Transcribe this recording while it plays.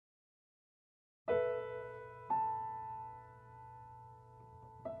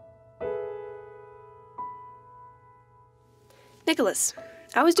Nicholas,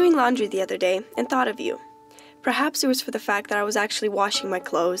 I was doing laundry the other day and thought of you. Perhaps it was for the fact that I was actually washing my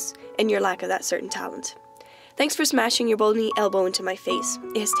clothes and your lack of that certain talent. Thanks for smashing your bony elbow into my face.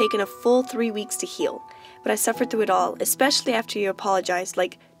 It has taken a full 3 weeks to heal, but I suffered through it all, especially after you apologized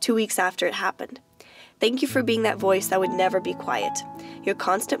like 2 weeks after it happened. Thank you for being that voice that would never be quiet. Your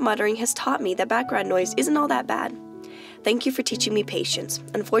constant muttering has taught me that background noise isn't all that bad. Thank you for teaching me patience.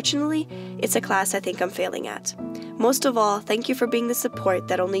 Unfortunately, it's a class I think I'm failing at. Most of all, thank you for being the support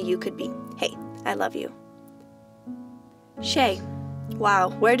that only you could be. Hey, I love you. Shay.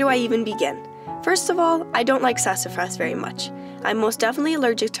 Wow, where do I even begin? First of all, I don't like sassafras very much. I'm most definitely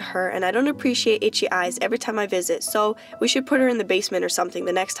allergic to her, and I don't appreciate itchy eyes every time I visit, so we should put her in the basement or something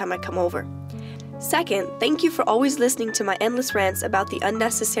the next time I come over. Second, thank you for always listening to my endless rants about the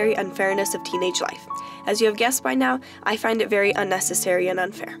unnecessary unfairness of teenage life. As you have guessed by now, I find it very unnecessary and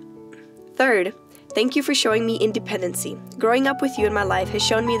unfair. Third, thank you for showing me independency. Growing up with you in my life has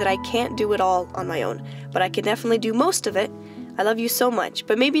shown me that I can't do it all on my own, but I can definitely do most of it. I love you so much,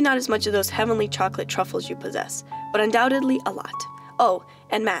 but maybe not as much of those heavenly chocolate truffles you possess, but undoubtedly a lot. Oh,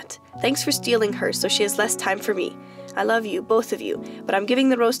 and Matt, thanks for stealing her so she has less time for me. I love you, both of you, but I'm giving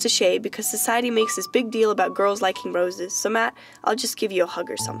the rose to Shay because society makes this big deal about girls liking roses, so Matt, I'll just give you a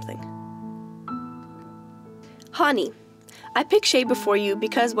hug or something. Honey, I picked Shay before you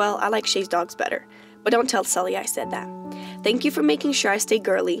because, well, I like Shay's dogs better, but don't tell Sully I said that. Thank you for making sure I stay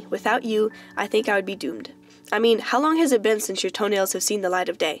girly. Without you, I think I would be doomed. I mean, how long has it been since your toenails have seen the light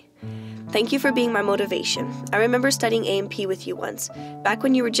of day? Thank you for being my motivation. I remember studying A&P with you once, back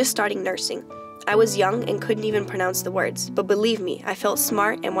when you were just starting nursing. I was young and couldn't even pronounce the words, but believe me, I felt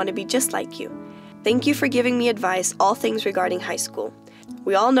smart and want to be just like you. Thank you for giving me advice, all things regarding high school.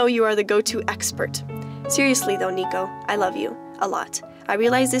 We all know you are the go-to expert. Seriously though, Nico, I love you. A lot. I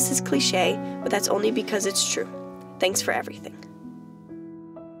realize this is cliche, but that's only because it's true. Thanks for everything.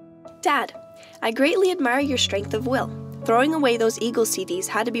 Dad, I greatly admire your strength of will. Throwing away those Eagles CDs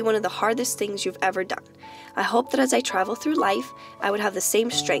had to be one of the hardest things you've ever done. I hope that as I travel through life, I would have the same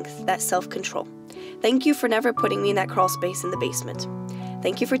strength, that self-control. Thank you for never putting me in that crawl space in the basement.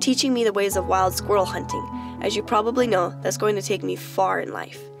 Thank you for teaching me the ways of wild squirrel hunting. As you probably know, that's going to take me far in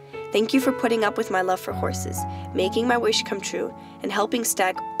life. Thank you for putting up with my love for horses, making my wish come true, and helping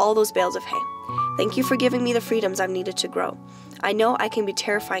stack all those bales of hay. Thank you for giving me the freedoms I've needed to grow. I know I can be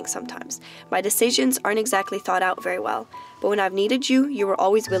terrifying sometimes. My decisions aren't exactly thought out very well, but when I've needed you, you were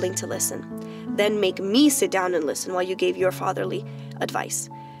always willing to listen. Then make me sit down and listen while you gave your fatherly advice.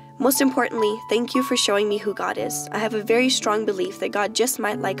 Most importantly, thank you for showing me who God is. I have a very strong belief that God just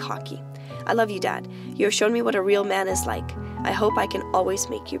might like hockey. I love you, Dad. You have shown me what a real man is like. I hope I can always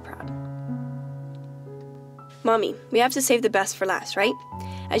make you proud. Mommy, we have to save the best for last, right?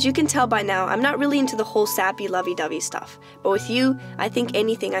 As you can tell by now, I'm not really into the whole sappy, lovey-dovey stuff. But with you, I think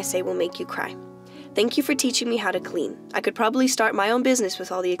anything I say will make you cry. Thank you for teaching me how to clean. I could probably start my own business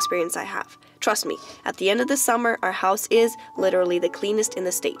with all the experience I have. Trust me, at the end of the summer, our house is literally the cleanest in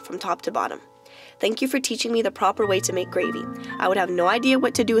the state, from top to bottom. Thank you for teaching me the proper way to make gravy. I would have no idea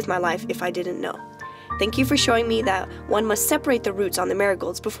what to do with my life if I didn't know. Thank you for showing me that one must separate the roots on the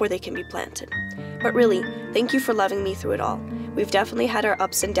marigolds before they can be planted. But really, thank you for loving me through it all. We've definitely had our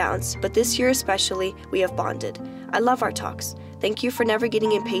ups and downs, but this year especially, we have bonded. I love our talks. Thank you for never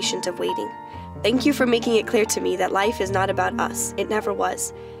getting impatient of waiting. Thank you for making it clear to me that life is not about us. It never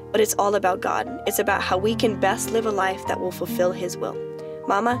was. But it's all about God. It's about how we can best live a life that will fulfill His will.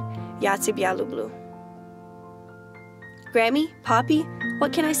 Mama, Yatsi Bialublu. Grammy, Poppy,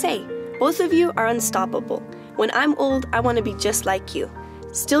 what can I say? Both of you are unstoppable. When I'm old, I want to be just like you.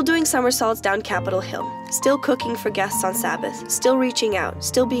 Still doing somersaults down Capitol Hill. Still cooking for guests on Sabbath. Still reaching out.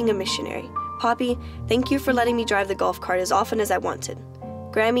 Still being a missionary. Poppy, thank you for letting me drive the golf cart as often as I wanted.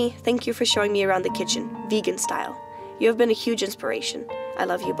 Grammy, thank you for showing me around the kitchen, vegan style. You have been a huge inspiration. I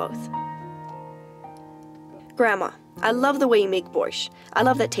love you both. Grandma, I love the way you make borscht. I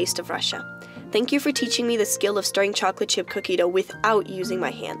love that taste of Russia. Thank you for teaching me the skill of stirring chocolate chip cookie dough without using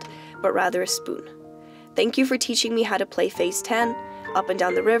my hand, but rather a spoon. Thank you for teaching me how to play Phase 10, up and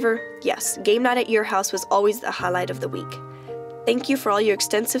down the river. Yes, game night at your house was always the highlight of the week. Thank you for all your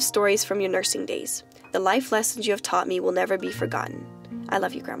extensive stories from your nursing days. The life lessons you have taught me will never be forgotten. I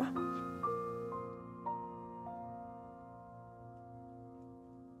love you, Grandma.